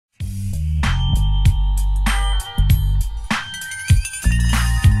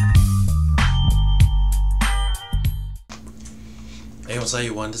How's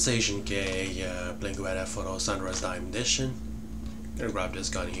everyone? This is AznKei, playing Red for Los Santos Edition. Gonna grab this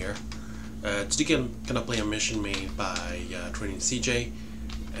gun here. Today gonna play a mission made by Train&CJ,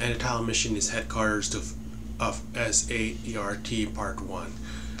 and the title mission is Headquarters of SAERT Part 1,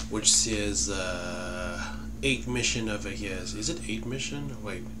 which is 8 mission of his. Is it 8 mission?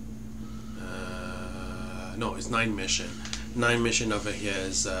 Wait. No, it's 9 mission. 9 mission of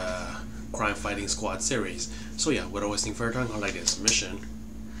his crime fighting squad series. So yeah, without wasting further time, I like this mission.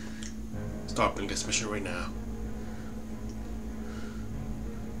 Start playing this mission right now.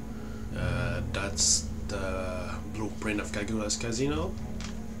 That's the blueprint of Kagula's Casino.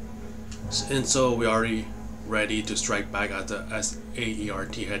 And so we're already ready to strike back at the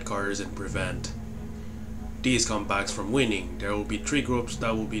SAERT headquarters and prevent these comebacks from winning. There will be 3 groups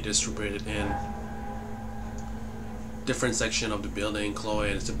that will be distributed in different section of the building. Chloe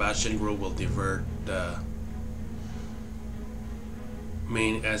and Sebastian group will divert the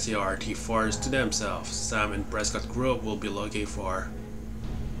main SAERT force to themselves. Sam and Prescott group will be looking for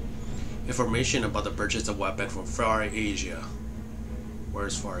information about the purchase of weapon from Far Asia.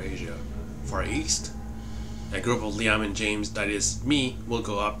 Where's Far Asia? Far East? A group of Liam and James, that is me, will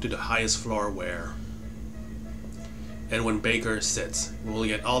go up to the highest floor where Edwin Baker sits. We will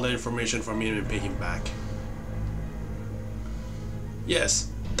get all the information from him and pay him back.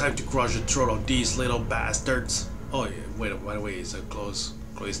 Yes, time to crush the throat of these little bastards. Oh yeah, wait, by the way, it's a Chloe's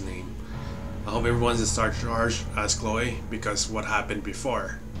name. I hope everyone's in charge as Chloe, because what happened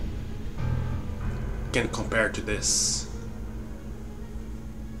before can compare to this.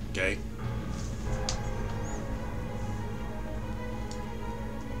 Okay.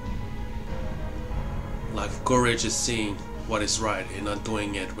 Like courage is seeing what is right and not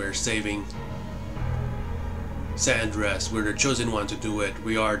doing it. We're saving San Andreas. We're the chosen one to do it.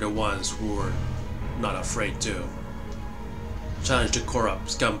 We are the ones who are not afraid to challenge the corrupt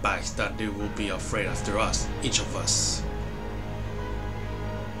scumbags that they will be afraid after us. Each of us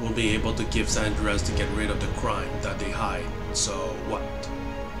will be able to give San Andreas to get rid of the crime that they hide. So what?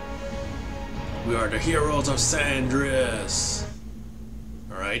 We are the heroes of San Andreas.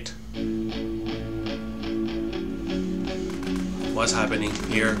 Alright? What's happening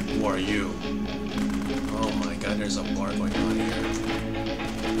here? Who are you? Oh my god, there's a bar going on here.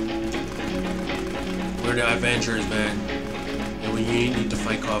 We're the Avengers, man. And we need to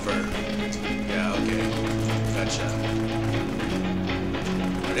find cover. Yeah, okay. Gotcha.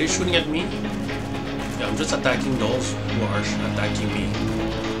 Are they shooting at me? Yeah, I'm just attacking those who are attacking me.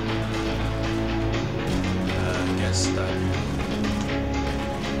 I guess that...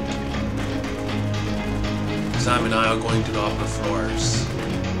 Sam and I are going to the upper floors.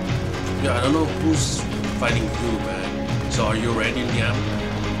 Yeah, I don't know who's fighting who, man. So are you ready, Liam?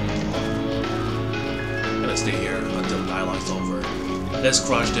 I'm gonna stay here until the dialogue's over. Let's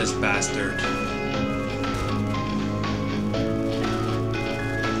crush this bastard.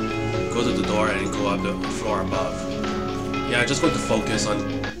 Go to the door and go up the floor above. Yeah, I'm just going to focus on...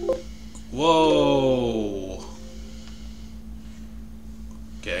 Whoa!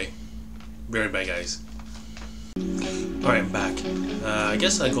 Okay. Be right back, guys. Alright, I'm back. I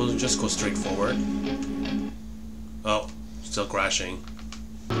guess I just go straight forward. Oh, still crashing.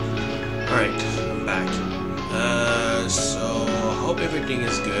 Alright, I'm back. So I hope everything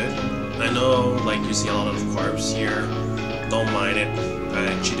is good. I know, like, you see a lot of corpse here. Don't mind it.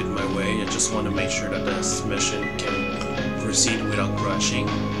 I cheated my way. I just want to make sure that this mission can proceed without crashing.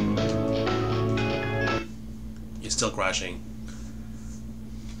 It's still crashing.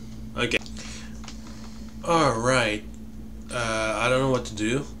 Okay. Alright. I don't know what to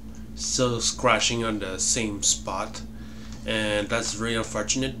do. Still crashing on the same spot, and that's really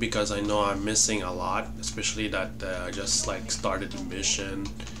unfortunate because I know I'm missing a lot, especially that I just like started the mission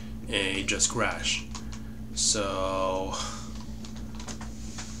and it just crashed. So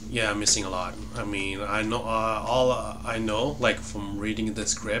yeah, I'm missing a lot. I mean, I know all I know, like from reading the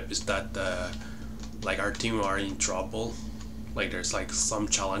script, is that like our team are in trouble. Like there's like some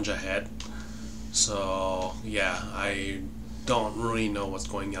challenge ahead. So yeah, I don't really know what's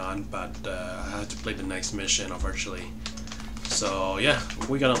going on, but I have to play the next mission unfortunately. So yeah,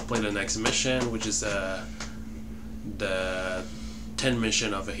 we're gonna play the next mission, which is the 10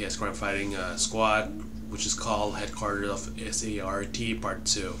 mission of his crime fighting squad, which is called Headquarters of SAERT Part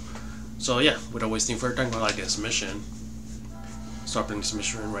 2. So yeah, without wasting further time, I like this mission. Start playing this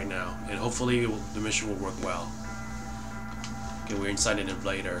mission right now, and hopefully the mission will work well. Okay, we're inside an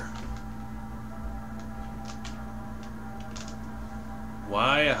inflator.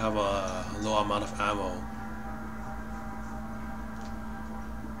 Why I have a low amount of ammo?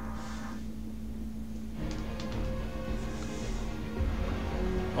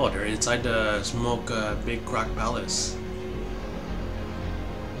 Oh, they're inside the smoke big crack palace.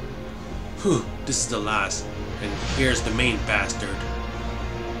 Whew, this is the last. And here's the main bastard.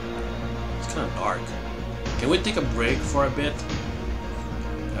 It's kind of dark. Can we take a break for a bit?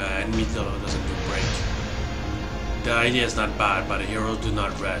 Enemy doesn't do break. The idea is not bad, but the heroes do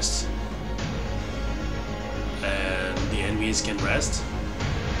not rest. And the enemies can rest.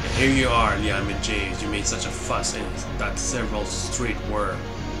 And here you are, Liam and James. You made such a fuss and that several streets were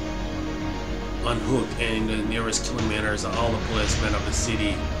unhooked, and in the nearest kilometers all the policemen of the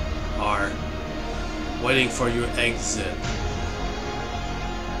city are waiting for your exit.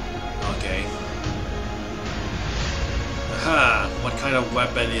 Okay. Aha! What kind of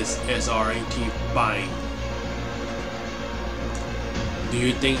weapon is SAERT buying? Do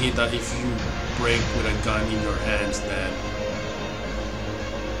you think that if you break with a gun in your hands, then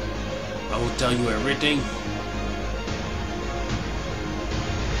I will tell you everything?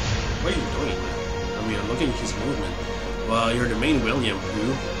 What are you doing, man? I mean, I'm looking at his movement. Well, you're the main William,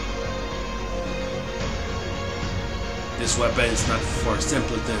 who? This weapon is not for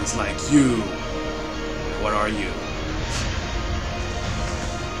simpletons like you. What are you?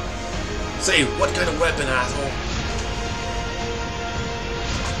 Say, what kind of weapon, asshole?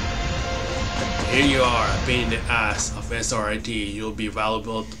 Here you are, a pain in the ass of SAERT. You'll be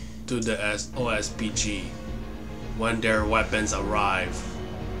valuable to the OSPG when their weapons arrive.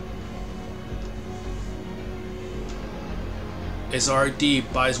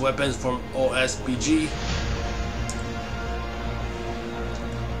 SAERT buys weapons from OSPG.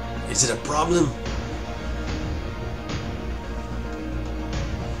 Is it a problem?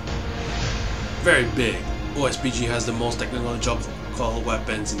 Very big. OSPG has the most technological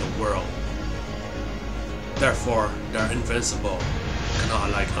weapons in the world. Therefore, they're invincible. Kinda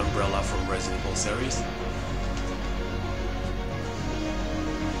like Umbrella from Resident Evil series.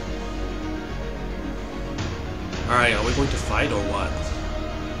 Alright, are we going to fight or what?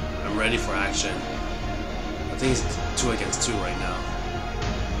 I'm ready for action. I think it's 2 against 2 right now.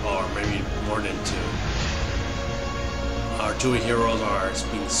 Or maybe more than 2. Our 2 heroes are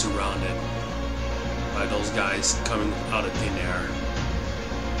being surrounded by those guys coming out of thin air.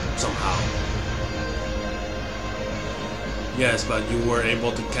 Somehow. Yes, but you were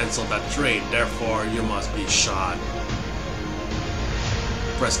able to cancel that trade, therefore you must be shot.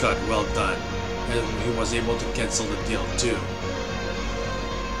 Prescott, well done. And he was able to cancel the deal too.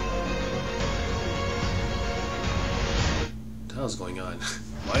 What the hell is going on?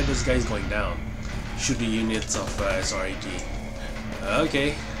 Why are those guys going down? Shoot the units of SAERT.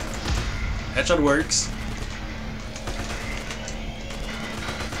 Okay. Headshot works.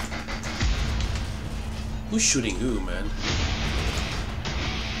 Who's shooting who, man?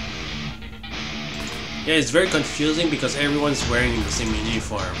 Yeah, it's very confusing because everyone's wearing the same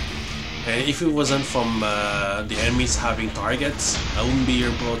uniform. And if it wasn't from the enemies having targets, I wouldn't be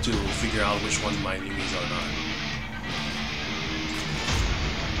able to figure out which one my enemies are not.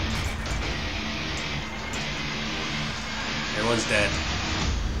 Everyone's dead.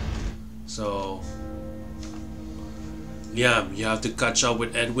 So, Liam, you have to catch up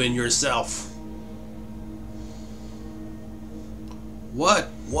with Edwin yourself. What?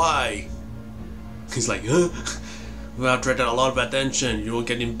 Why? He's like, huh? We have attracted a lot of attention. You will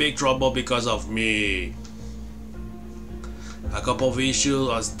get in big trouble because of me. A couple of issues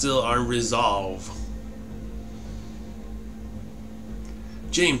are still unresolved.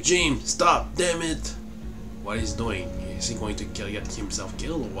 James, stop! Damn it! What is he doing? Is he going to get himself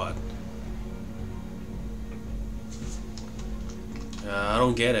killed or what? I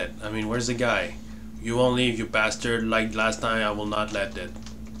don't get it. I mean, where's the guy? You won't leave, you bastard. Like last time, I will not let it.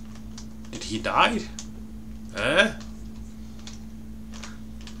 Did he die? Huh?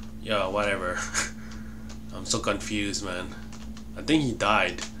 Yo, whatever. I'm so confused, man. I think he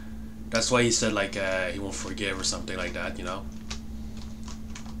died. That's why he said like he won't forgive or something like that, you know?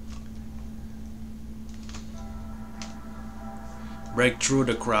 Break through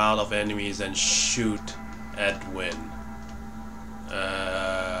the crowd of enemies and shoot Edwin.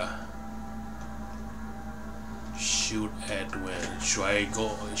 Shoot Edwin. Should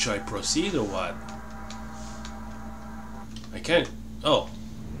I proceed or what? I can't. Oh.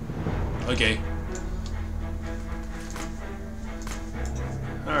 Okay.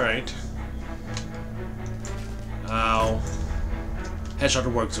 Alright. Ow. Headshot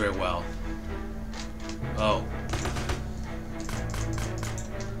works very well. Oh.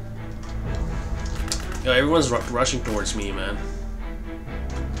 Yo, everyone's rushing towards me, man.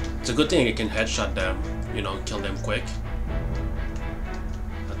 It's a good thing I can headshot them, you know, kill them quick.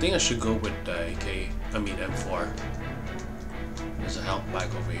 I think I should go with the AK, I mean M4. There's a health pack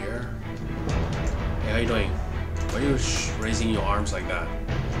over here. Hey, how you doing? Why are you raising your arms like that?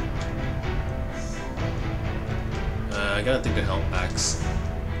 I gotta take the health packs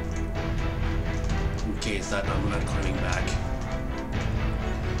in case that I'm not coming back.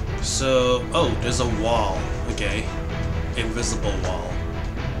 So, oh, there's a wall. Okay, invisible wall.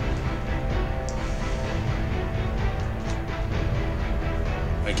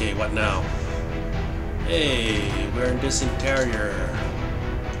 Okay, what now? Hey, we're in this interior.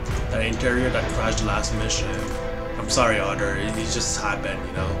 That interior that crashed last mission. I'm sorry, Otter. It just happened,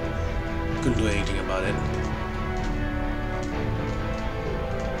 you know. Couldn't do anything about it.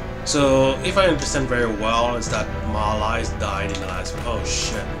 So, if I understand very well, is that my allies died in the last one. Oh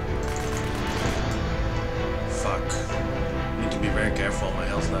shit. Fuck. Need to be very careful. My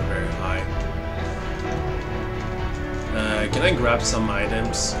health's not very high. Can I grab some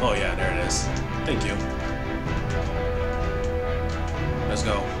items? Oh yeah, there it is. Thank you. Let's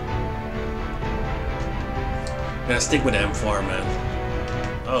go. I'm gonna stick with M4, man.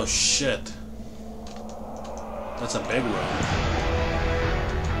 Oh shit. That's a big room.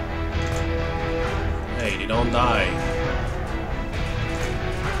 Hey, they don't die.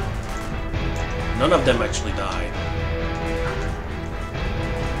 None of them actually died.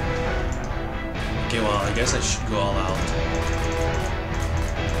 Okay, well, I guess I should go all out.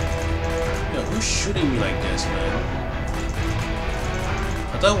 Yo, who's shooting me like this, man?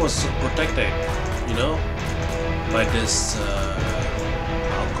 I thought it was protected, you know? By this,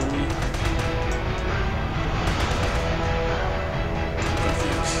 balcony? I'm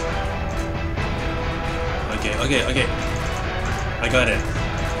confused. Okay. I got it.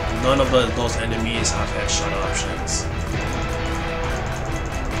 None of those enemies have headshot options.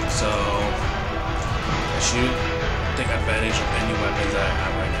 So, I should take advantage of any weapons that I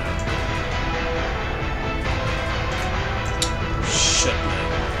have right now. Shit, man.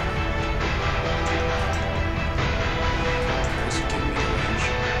 This will give me the range.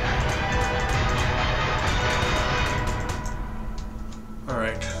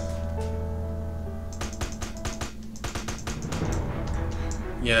 Alright.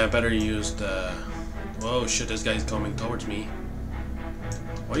 Yeah, I better use the... Whoa, shit, this guy's coming towards me.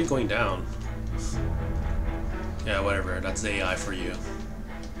 Why are you going down? Yeah, whatever, that's the AI for you.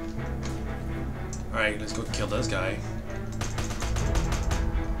 Alright, let's go kill this guy.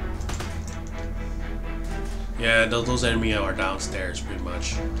 Yeah, those enemies are downstairs, pretty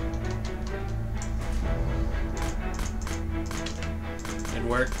much. Didn't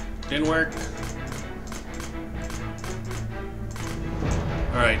work. Didn't work.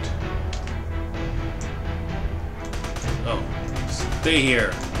 Alright. Oh. Stay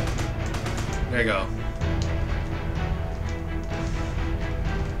here. There you go.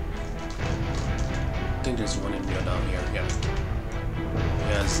 I think there's one enemy down here. Yeah.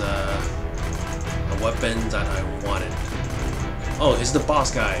 He has a weapon that I wanted. Oh, he's the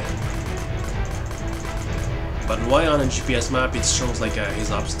boss guy. But why on a GPS map it shows like he's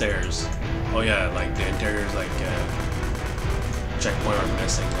upstairs? Oh yeah, like the interior is like checkpoint are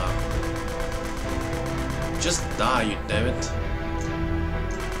messing up. Just die, you damn it.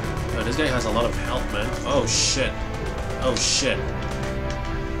 Oh, this guy has a lot of health, man. Oh shit. Oh shit.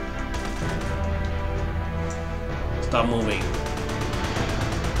 Stop moving.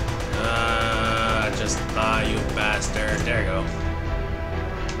 Just die, you bastard. There you go.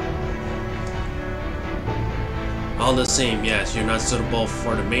 All the same, yes, you're not suitable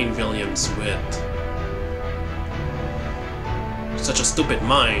for the main villain's wit. Such a stupid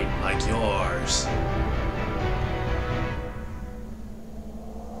mind like yours.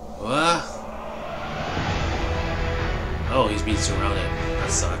 What? Oh, he's being surrounded.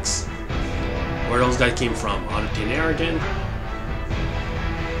 That sucks. Where those guys came from? Out of thin air again?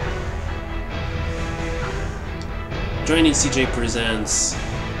 Train&CJ presents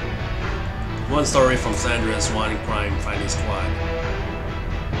one story from San Andreas, one crime fighting squad.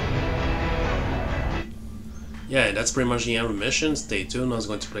 Yeah, that's pretty much the end of the mission. Stay tuned, I was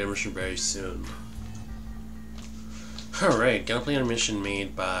going to play a mission very soon. Alright, gonna play a mission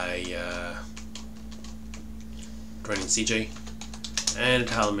made by Train&CJ. And the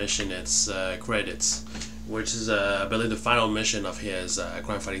title mission, it's Credits, which is I believe the final mission of his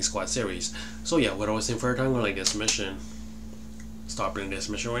crime fighting squad series. So yeah, without wasting further time, I'm gonna like this mission. Start playing this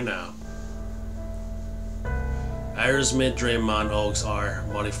mission right now. Aerosmith Draymond Oaks are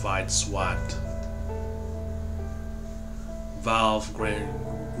modified SWAT. Valve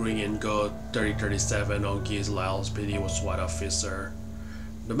Green Go 3037 Oki's Lyle's PD was SWAT officer.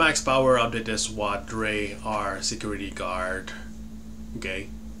 The max power update is SWAT Dre R security guard. Okay.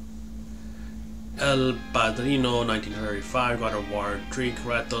 El Padrino 1935, God of War 3,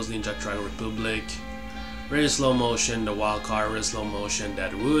 Kratos, Ninja Dragon Republic, Really Slow Motion, The Wild Card, Really Slow Motion,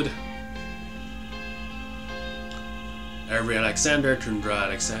 Deadwood, Every Alexander,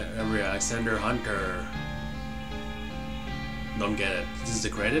 Tundra, Every Alexander, Hunter. Don't get it. This is the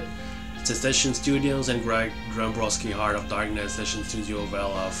credit. It's Session Studios and Greg Dombrowski, Heart of Darkness, Session Studio, Veil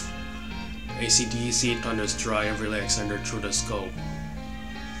of AC/DC, Thunderstrike, Every Alexander, Through the Scope.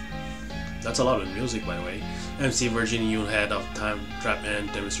 That's a lot of music, by the way. MC Virginia Yoon, Head of Time Trap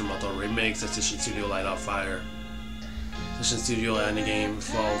Anthem, Instrumental Remix, Session Studio, Light of Fire, Session Studio, Endgame,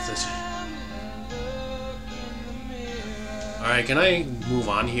 Fall, Session. Alright, can I move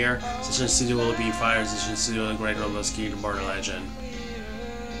on here? Session Studio will be Fire, Session Studio, Greg Dombrowski, The Born Legend.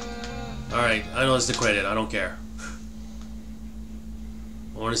 Alright, I know it's the credit, I don't care.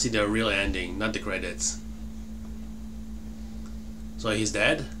 I want to see the real ending, not the credits. So he's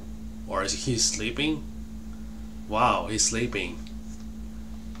dead? Or is he sleeping? Wow, he's sleeping.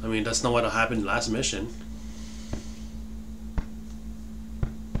 I mean, that's not what happened last mission.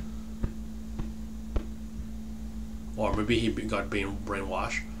 Or maybe he got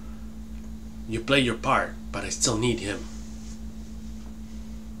brainwashed. You play your part, but I still need him.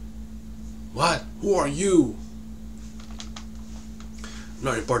 What? Who are you?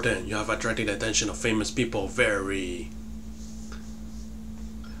 Not important. You have attracted the attention of famous people very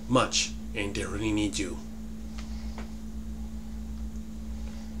much, and they really need you.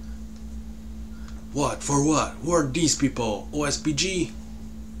 What? For what? Who are these people? OSPG?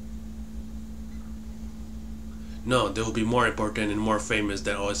 No, they will be more important and more famous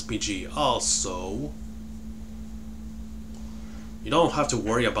than OSPG. Also, you don't have to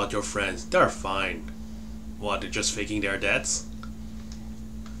worry about your friends. They're fine. What, they're just faking their deaths?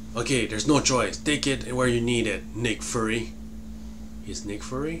 Okay, there's no choice. Take it where you need it, Nick Fury. He's Nick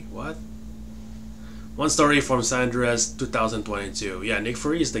Fury? What? One story from San Andreas 2022. Yeah, Nick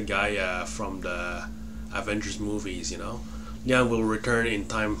Fury is the guy from the Avengers movies, you know? Liang will return in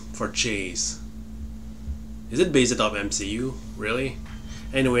time for Chase. Is it based off MCU? Really?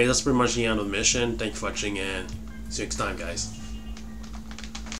 Anyway, that's pretty much the end of the mission. Thank you for watching and see you next time, guys.